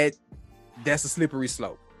a slippery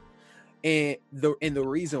slope. And the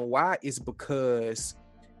reason why is because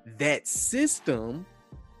that system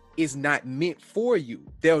is not meant for you.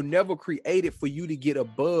 They'll never create it for you to get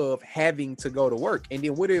above having to go to work. And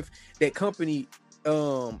then what if that company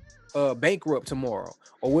bankrupt tomorrow?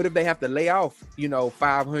 Or what if they have to lay off,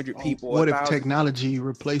 500 people? What if technology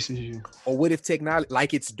replaces you? Or what if technology,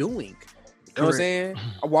 like it's doing? You know what I'm saying?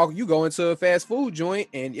 You go into a fast food joint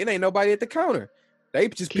and it ain't nobody at the counter. They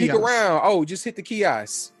just peek around. Oh, just hit the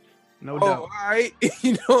kiosk. No doubt. All right.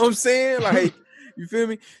 You know what I'm saying? Like, you feel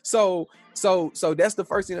me? So that's the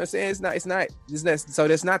first thing I'm saying. So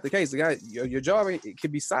that's not the case. Your job, it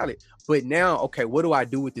can be solid. But now, okay, what do I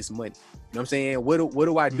do with this money? You know what I'm saying? What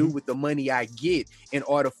do I do with the money I get in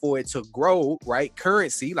order for it to grow, right?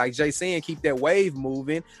 Currency, like Jay saying, keep that wave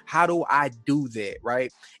moving. How do I do that,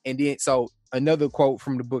 right? And then, so another quote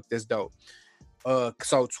from the book that's dope.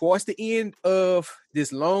 So towards the end of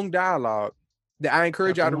this long dialogue, that I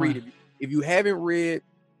encourage y'all to read it. If you haven't read,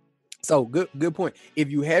 so good point. If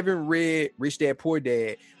you haven't read Rich Dad Poor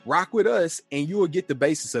Dad, rock with us and you will get the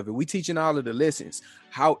basis of it. We teaching all of the lessons.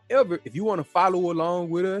 However, if you want to follow along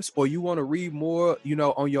with us or you want to read more,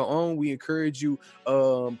 on your own, we encourage you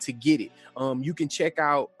to get it. You can check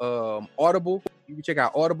out Audible. You can check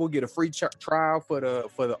out Audible, get a free trial for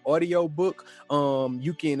the audio book.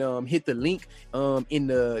 You can hit the link in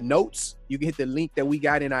the notes. You can hit the link that we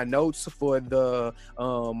got in our notes for the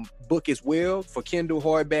book as well, for Kindle,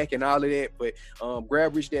 hardback, and all of that. But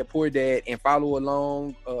grab Rich Dad Poor Dad and follow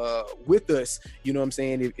along with us. You know what I'm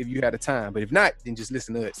saying? If you had the time, but if not, then just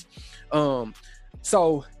listen to us.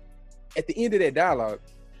 So at the end of that dialogue,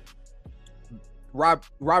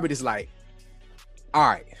 Robert is like, all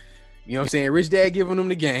right. You know what I'm saying? Rich Dad giving them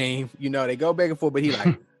the game. They go back and forth, but he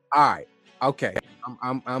like, all right, okay,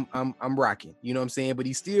 I'm rocking. You know what I'm saying? But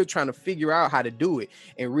he's still trying to figure out how to do it.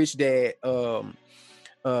 And Rich Dad,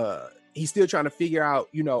 he's still trying to figure out,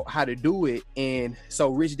 how to do it. And so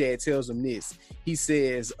Rich Dad tells him this. He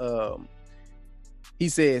says,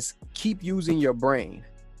 keep using your brain,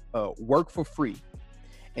 work for free,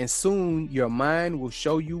 and soon your mind will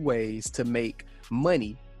show you ways to make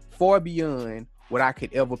money far beyond what I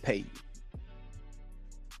could ever pay you.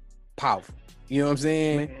 Powerful. You know what I'm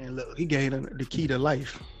saying? Man, look, he gave him the key to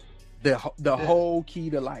life. The whole key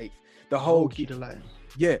to life. The whole key to life.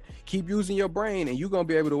 Yeah. Keep using your brain and you're going to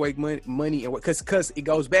be able to make money. And because it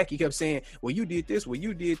goes back, he kept saying, well, you did this, well,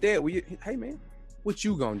 you did that. Hey, man, what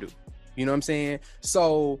you going to do? You know what I'm saying?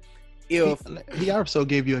 So if he also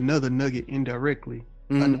gave you another nugget indirectly.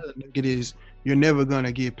 Mm-hmm. Another nugget is you're never going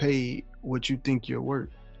to get paid what you think you're worth.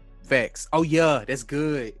 Facts. Oh yeah, that's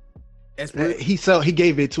good. That's good. He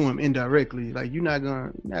gave it to him indirectly. Like you're not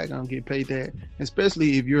gonna get paid that,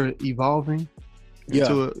 especially if you're evolving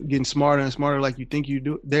into getting smarter and smarter like you think you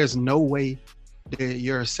do. There's no way that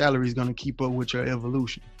your salary is going to keep up with your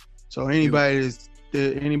evolution. So anybody that's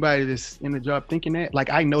in the job thinking that, like,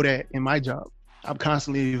 I know that in my job, I'm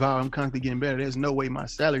constantly evolving, I'm constantly getting better. There's no way my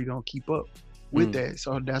salary going to keep up with that.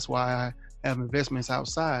 So that's why I have investments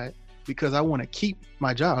outside, because I want to keep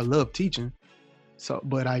my job. I love teaching. So,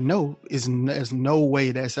 but I know there's no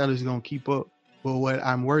way that salary is going to keep up with what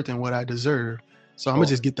I'm worth and what I deserve. So I'm gonna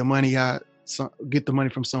just get the money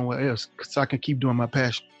from somewhere else, so I can keep doing my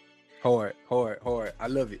passion. Hard. I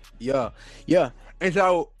love it. Yeah.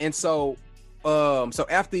 So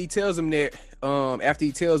after he tells him that,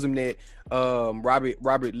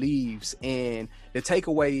 Robert leaves, and the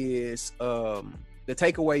takeaway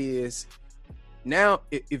is now,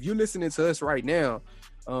 if you're listening to us right now,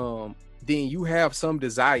 then you have some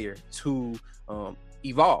desire to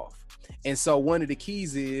evolve. And so one of the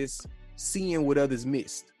keys is seeing what others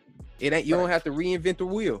missed. You don't have to reinvent the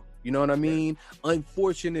wheel. You know what I mean? Yeah.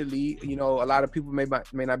 Unfortunately, a lot of people may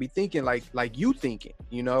not be thinking like you thinking,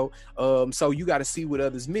 so you got to see what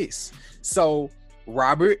others miss. So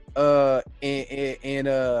Robert Robert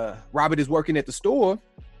is working at the store,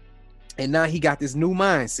 and now he got this new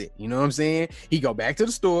mindset. You know what I'm saying? He go back to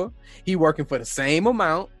the store. He working for the same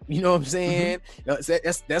amount. You know what I'm saying?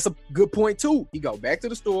 Mm-hmm. That's a good point too. He go back to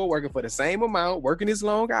the store, working for the same amount, working his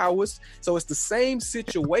long hours. So it's the same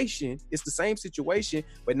situation.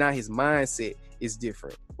 But now his mindset is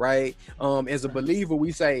different, right? As a believer,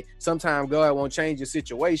 we say sometimes God won't change your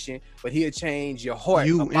situation, but He'll change your heart.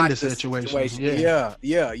 You in the situation. Yeah.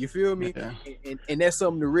 You feel me? Yeah. And that's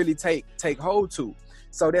something to really take hold to.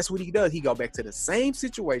 So that's what he does. He go back to the same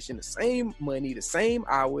situation, the same money, the same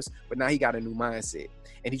hours, but now he got a new mindset,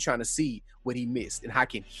 and he's trying to see what he missed and how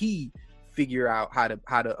can he figure out how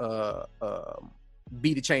to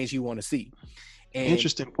be the change he want to see. And,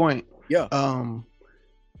 interesting point. Yeah.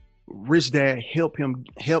 Rich Dad helped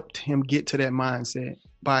him get to that mindset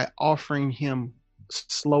by offering him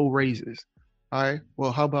slow raises. All right.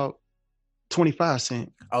 Well, how about 25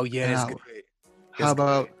 cents? Oh yeah, that's good. How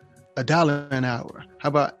about $1 an hour? How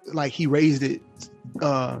about, like, he raised it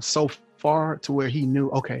so far to where he knew,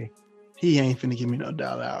 okay, he ain't finna give me no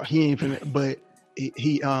 $1 an hour. He ain't finna, but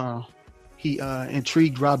he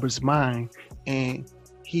intrigued Robert's mind, and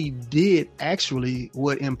he did actually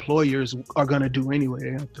what employers are gonna do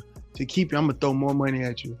anyway. To keep you, I'm gonna throw more money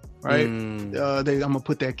at you, right? I'm gonna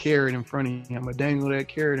put that carrot in front of you. I'm gonna dangle that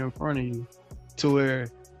carrot in front of you, to where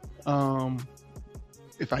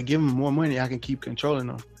if I give him more money, I can keep controlling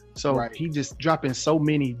them. So he just dropping so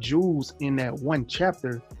many jewels in that one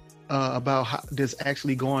chapter about how this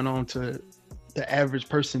actually going on to the average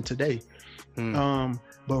person today.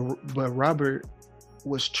 But Robert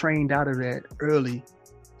was trained out of that early.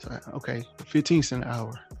 So, okay, 15 cents an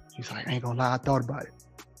hour. He's like, I ain't gonna lie, I thought about it,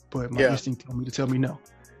 but my instinct told me to tell me no.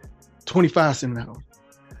 25 cents an hour.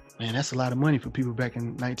 Man, that's a lot of money for people back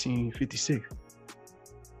in 1956.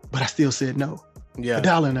 But I still said no. Yeah.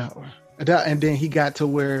 $1 an hour. And then he got to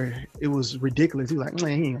where it was ridiculous. He was like,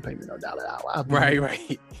 man, he ain't gonna pay me no $1 an hour.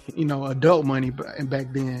 Right. Adult money, and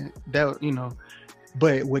back then, that,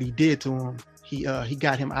 but what he did to him, he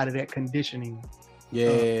got him out of that conditioning.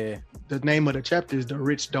 Yeah. The name of the chapter is "The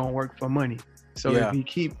Rich Don't Work for Money." So if you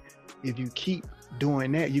keep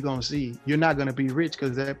doing that, you're gonna see you're not gonna be rich,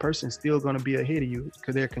 because that person's still gonna be ahead of you,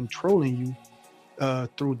 because they're controlling you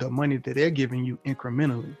through the money that they're giving you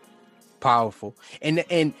incrementally. Powerful.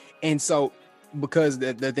 And so, because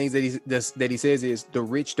the things that he says is the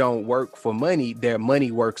rich don't work for money, their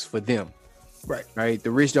money works for them. Right.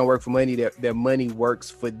 The rich don't work for money, their money works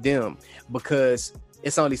for them, because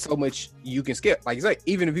it's only so much you can skip. Like you say,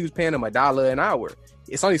 even if he was paying him $1 an hour,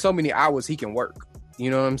 it's only so many hours he can work. You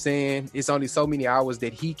know what I'm saying? It's only so many hours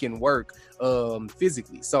that he can work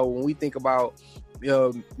physically. So when we think about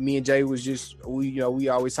me and Jay was just we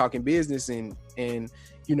always talking business, and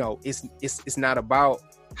it's not about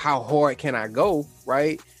how hard can I go,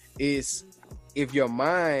 right? It's if your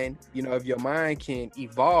mind can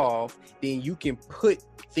evolve, then you can put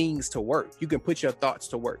things to work. You can put your thoughts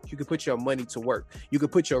to work. You can put your money to work. You can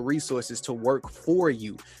put your resources to work for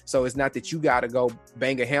you. So it's not that you got to go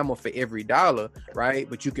bang a hammer for every dollar, right?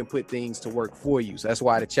 But you can put things to work for you. So that's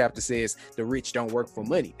why the chapter says the rich don't work for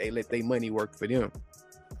money. They let their money work for them.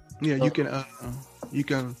 Yeah, you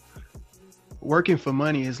can working for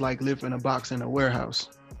money is like lifting a box in a warehouse.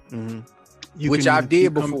 Mm-hmm. Which I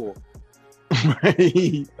did before.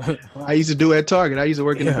 Right. I used to do at Target. I used to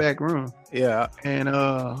work in the back room. Yeah. And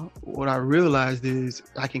what I realized is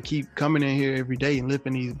I can keep coming in here every day and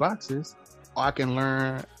lifting these boxes, or I can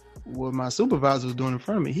learn what my supervisor was doing in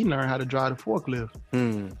front of me. He learned how to drive the forklift.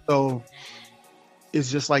 So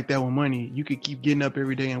it's just like that with money. You could keep getting up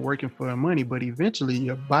every day and working for the money, but eventually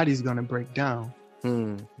your body's gonna break down.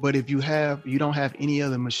 But if you don't have any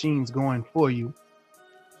other machines going for you,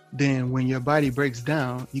 then when your body breaks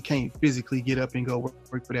down, you can't physically get up and go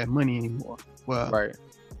work for that money anymore. Well, Right.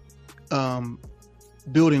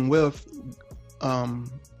 Building wealth,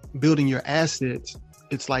 building your assets,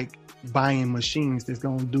 it's like buying machines that's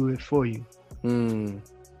gonna do it for you.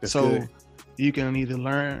 That's So good. you can either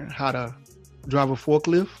learn how to drive a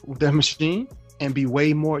forklift with that machine and be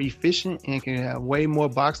way more efficient and can have way more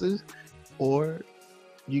boxes, or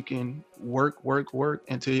you can work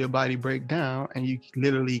until your body break down and you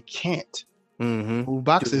literally can't move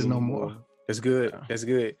boxes no more. That's good. Yeah. That's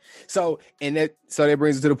good. So that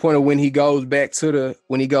brings us to the point of when he goes back to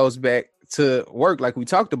work, like we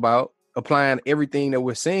talked about, applying everything that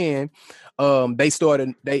we're saying. They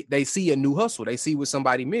see a new hustle. They see what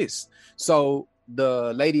somebody missed. So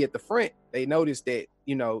the lady at the front, they noticed that,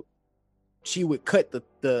 you know, she would cut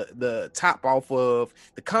the top off of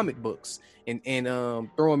the comic books and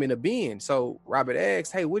throw them in a bin. So Robert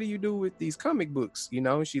asked, "Hey, what do you do with these comic books?" You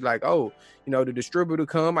know, she like, "Oh, you know, the distributor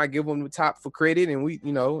come, I give them the top for credit, and we,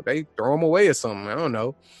 you know, they throw them away or something. I don't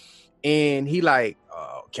know." And he like,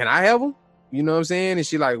 "Can I have them?" You know what I'm saying? And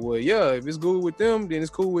she like, "Well, yeah, if it's good with them, then it's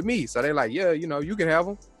cool with me." So they like, "Yeah, you know, you can have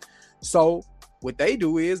them." So what they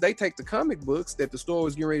do is they take the comic books that the store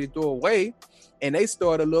was getting ready to throw away, and they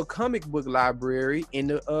start a little comic book library in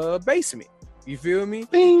the basement. You feel me?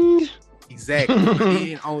 Bing.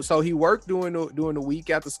 Exactly. So he worked during the week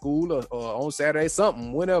after school or on Saturday,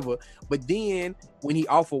 something, whenever. But then when he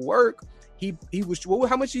off of work, he was,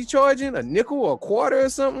 how much he charging? A nickel or a quarter or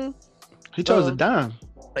something? He charged a dime.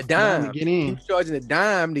 A dime to get in. He was charging a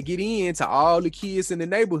dime to get in to all the kids in the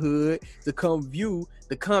neighborhood to come view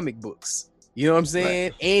the comic books. You know what I'm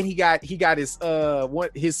saying? Right. And he got his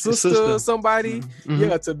sister or somebody,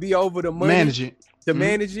 to be over the money, manage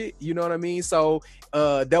it. You know what I mean? So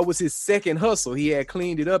that was his second hustle. He had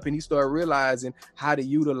cleaned it up and he started realizing how to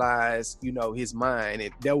utilize, you know, his mind,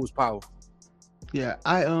 and that was powerful. Yeah,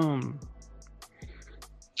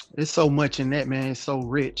 it's so much in that, man. It's so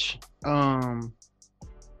rich.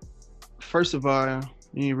 First of all,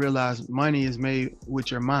 you need to realize money is made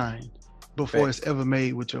with your mind before it's ever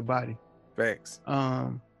made with your body. Facts.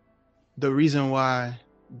 The reason why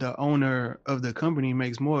the owner of the company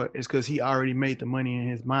makes more is because he already made the money in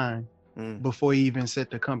his mind before he even set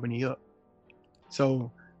the company up. So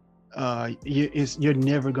you're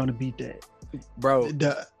never gonna beat that, bro.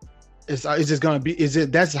 It's just gonna be.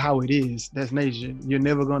 That's how it is. That's nature. You're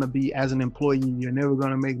never gonna be, as an employee, you're never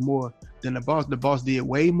gonna make more than the boss. The boss did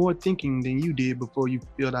way more thinking than you did before you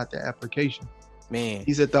filled out the application. Man,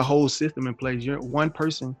 he set the whole system in place. You're one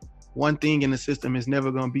person. One thing in the system is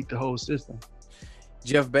never gonna beat the whole system.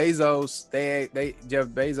 Jeff Bezos, they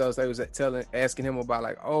was asking him about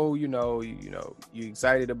like, oh, you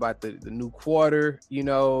excited about the new quarter, you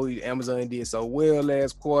know, Amazon did so well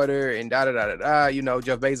last quarter and you know,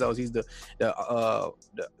 Jeff Bezos, he's the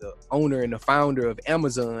owner and the founder of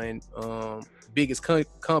Amazon, biggest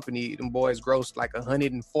company. Them boys grossed like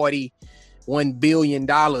 $141 billion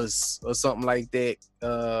or something like that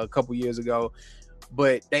a couple years ago.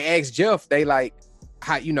 But they asked Jeff, they like,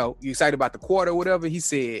 how, you know, you excited about the quarter or whatever? He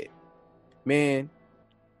said, man,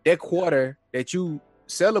 that quarter that you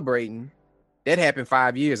celebrating, that happened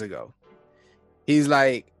 5 years ago. He's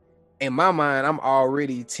like, in my mind, I'm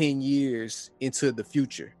already 10 years into the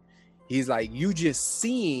future. He's like, you just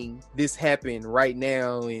seeing this happen right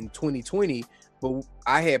now in 2020, but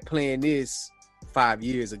I had planned this 5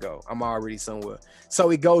 years ago. I'm already somewhere. So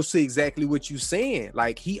it goes to exactly what you're saying.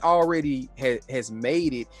 Like, he already has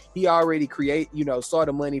made it. He already saw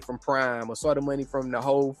the money from Prime or saw the money from the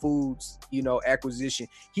Whole Foods, you know, acquisition.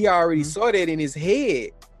 He already saw that in his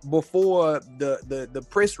head before the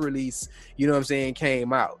press release, you know what I'm saying,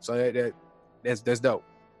 came out. So that's dope.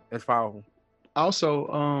 That's powerful. Also,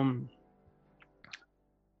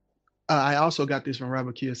 I also got this from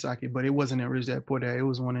Robert Kiyosaki, but it wasn't in Rich Dad Poor Dad. It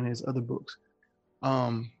was one in his other books.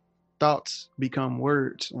 Thoughts become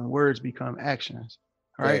words and words become actions,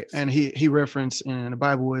 right? Yes. And he referenced in the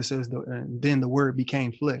Bible where it says then the word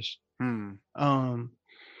became flesh. If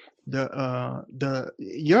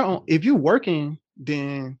you're working,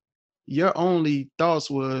 then your only thoughts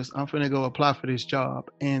was, I'm finna go apply for this job,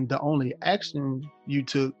 and the only action you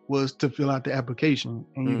took was to fill out the application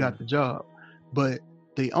and you got the job. But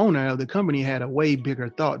the owner of the company had a way bigger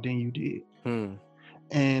thought than you did.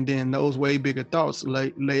 And then those way bigger thoughts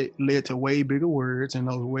led to way bigger words, and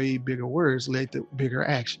those way bigger words led to bigger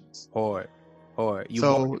actions. Hard. You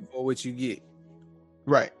bargain for what you get.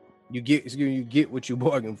 Right. You get what you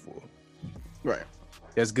bargain for. Right.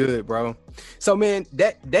 That's good, bro. So man,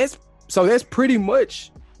 that's pretty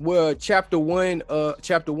much where chapter one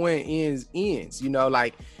ends. You know,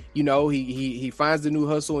 like, you know, he finds the new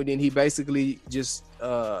hustle, and then he basically just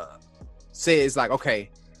says like, okay,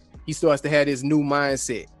 he starts to have this new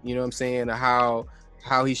mindset, you know what I'm saying, of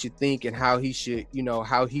how he should think and how he should, you know,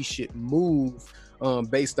 how he should move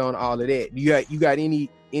based on all of that. You got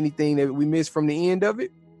anything that we missed from the end of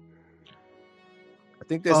it? I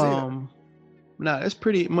think that's it. No, that's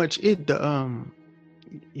pretty much it.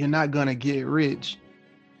 You're not gonna get rich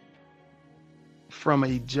from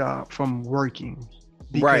a job, from working,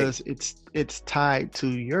 because it's tied to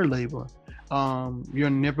your labor. You're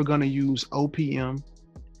never gonna use OPM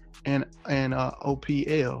and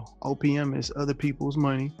OPL. OPM is other people's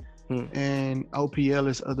money, and OPL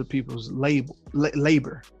is other people's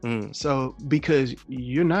labor. So because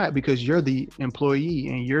you're the employee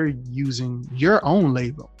and you're using your own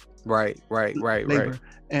labor. Right.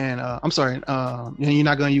 And I'm sorry, and you're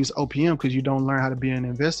not going to use OPM because you don't learn how to be an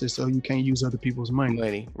investor, so you can't use other people's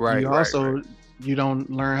money. You don't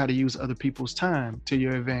learn how to use other people's time to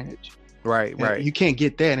your advantage. Right. You can't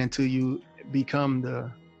get that until you become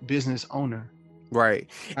the business owner. Right.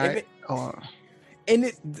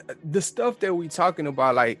 And the stuff that we talking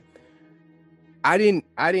about, like, I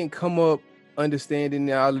didn't come up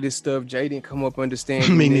understanding all of this stuff. Jay didn't come up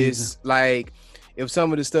understanding this. Like, if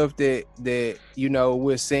some of the stuff that you know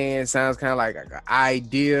we're saying sounds kind of like an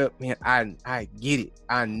idea, man, I get it.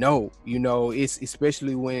 I know, you know, it's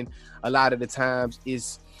especially when a lot of the times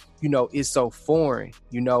it's, you know, it's so foreign,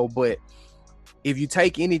 you know. But if you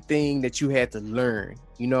take anything that you had to learn,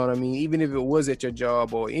 you know what I mean, even if it was at your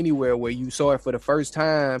job or anywhere where you saw it for the first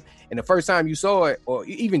time, and the first time you saw it, or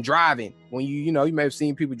even driving, when you know, you may have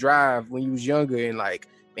seen people drive when you was younger and like,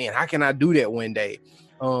 man, how can I do that one day?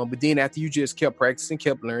 But then after you just kept practicing,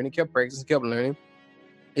 kept learning,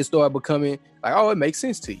 it started becoming like, oh, it makes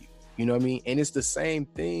sense to you. You know what I mean? And it's the same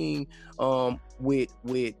thing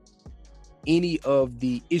with any of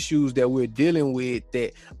the issues that we're dealing with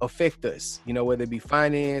that affect us, you know, whether it be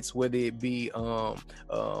finance, whether it be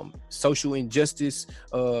social injustice,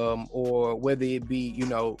 or whether it be, you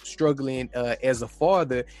know, struggling as a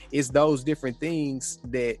father. It's those different things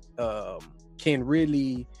that can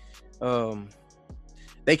really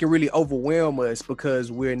they can really overwhelm us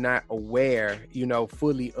because we're not aware, you know,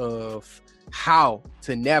 fully of how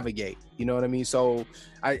to navigate, you know what I mean? So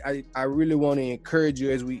I really want to encourage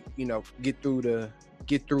you as we, you know, get through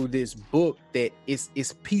this book, that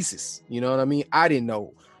it's pieces, you know what I mean? I didn't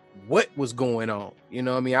know what was going on, you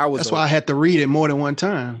know what I mean? That's why I had to read it more than one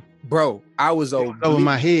time, bro. I was over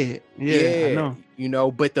my head. Yeah, I know. You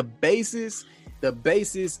know, but the basis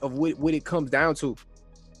of what it comes down to.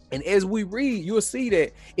 And as we read, you'll see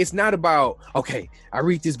that it's not about, okay, I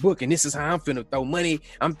read this book and this is how I'm finna throw money.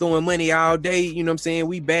 I'm throwing money all day. You know what I'm saying?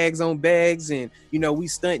 We bags on bags, and, you know, we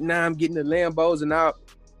stunting. Now I'm getting the Lambos and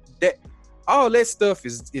all that stuff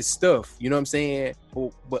is stuff. You know what I'm saying?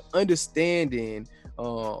 But understanding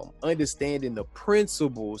the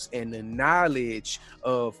principles and the knowledge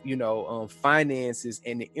of, you know, finances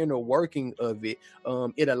and the inner working of it,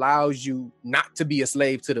 it allows you not to be a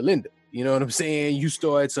slave to the lender. You know what I'm saying? You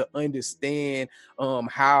start to understand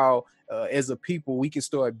how, as a people, we can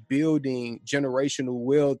start building generational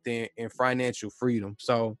wealth and financial freedom.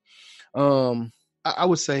 So I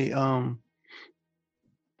would say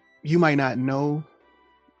you might not know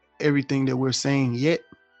everything that we're saying yet,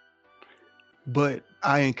 but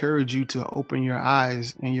I encourage you to open your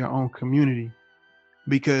eyes in your own community,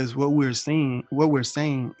 because what we're saying,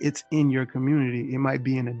 it's in your community. It might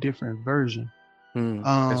be in a different version.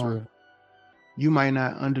 That's real. You might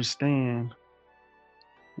not understand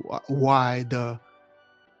why the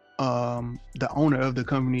owner of the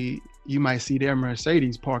company, you might see their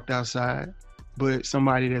Mercedes parked outside, but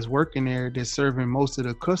somebody that's working there that's serving most of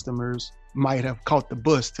the customers might have caught the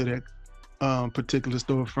bus to that particular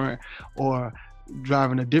storefront, or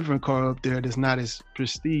driving a different car up there that's not as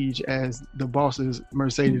prestige as the boss's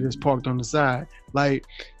Mercedes that's parked on the side. Like,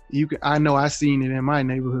 I know I seen it in my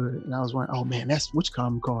neighborhood, and I was wondering, oh man, that's which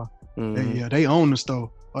common car? Mm-hmm. They own the store.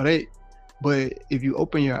 But if you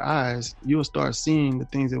open your eyes, you'll start seeing the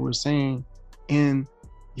things that we're saying in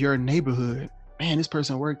your neighborhood. Man, this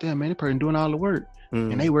person worked there. Man, this person doing all the work,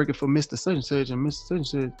 and they working for Mr. Such and Such, and Mr. Such and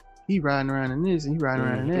Such, he riding around in this, and he riding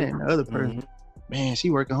around in that, and the other person, man, she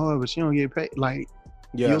working hard, but she don't get paid. Like,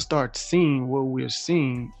 you'll start seeing what we're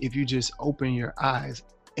seeing if you just open your eyes,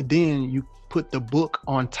 and then you put the book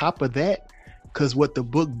on top of that. Because what the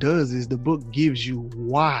book does is the book gives you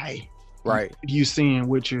why you seeing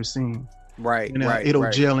what you're seeing. Right, you know, it'll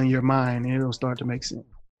gel in your mind and it'll start to make sense.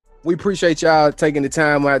 We appreciate y'all taking the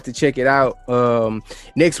time out to check it out.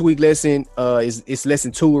 Next week lesson is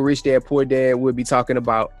lesson 2 of Rich Dad Poor Dad. We'll be talking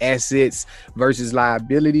about assets versus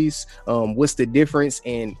liabilities. What's the difference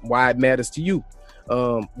and why it matters to you?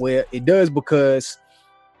 Well, it does, because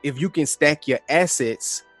if you can stack your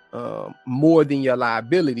assets more than your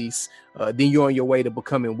liabilities, then you're on your way to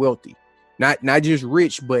becoming wealthy. Not just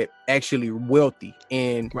rich, but actually wealthy.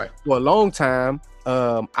 And for a long time,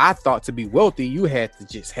 I thought to be wealthy, you had to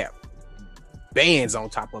just have bands on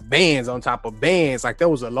top of bands on top of bands. Like, that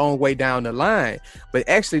was a long way down the line. But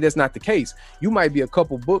actually, that's not the case. You might be a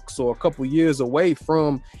couple books or a couple years away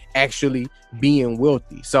from actually being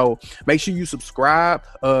wealthy. So make sure you subscribe,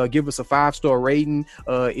 give us a 5-star rating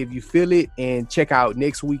if you feel it, and check out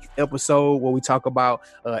next week's episode where we talk about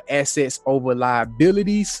assets over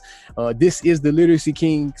liabilities. This is the Literacy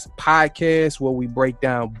Kings podcast, where we break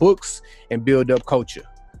down books and build up culture.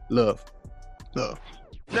 Love.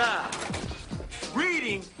 Now,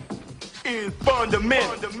 reading is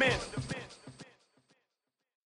fundamental.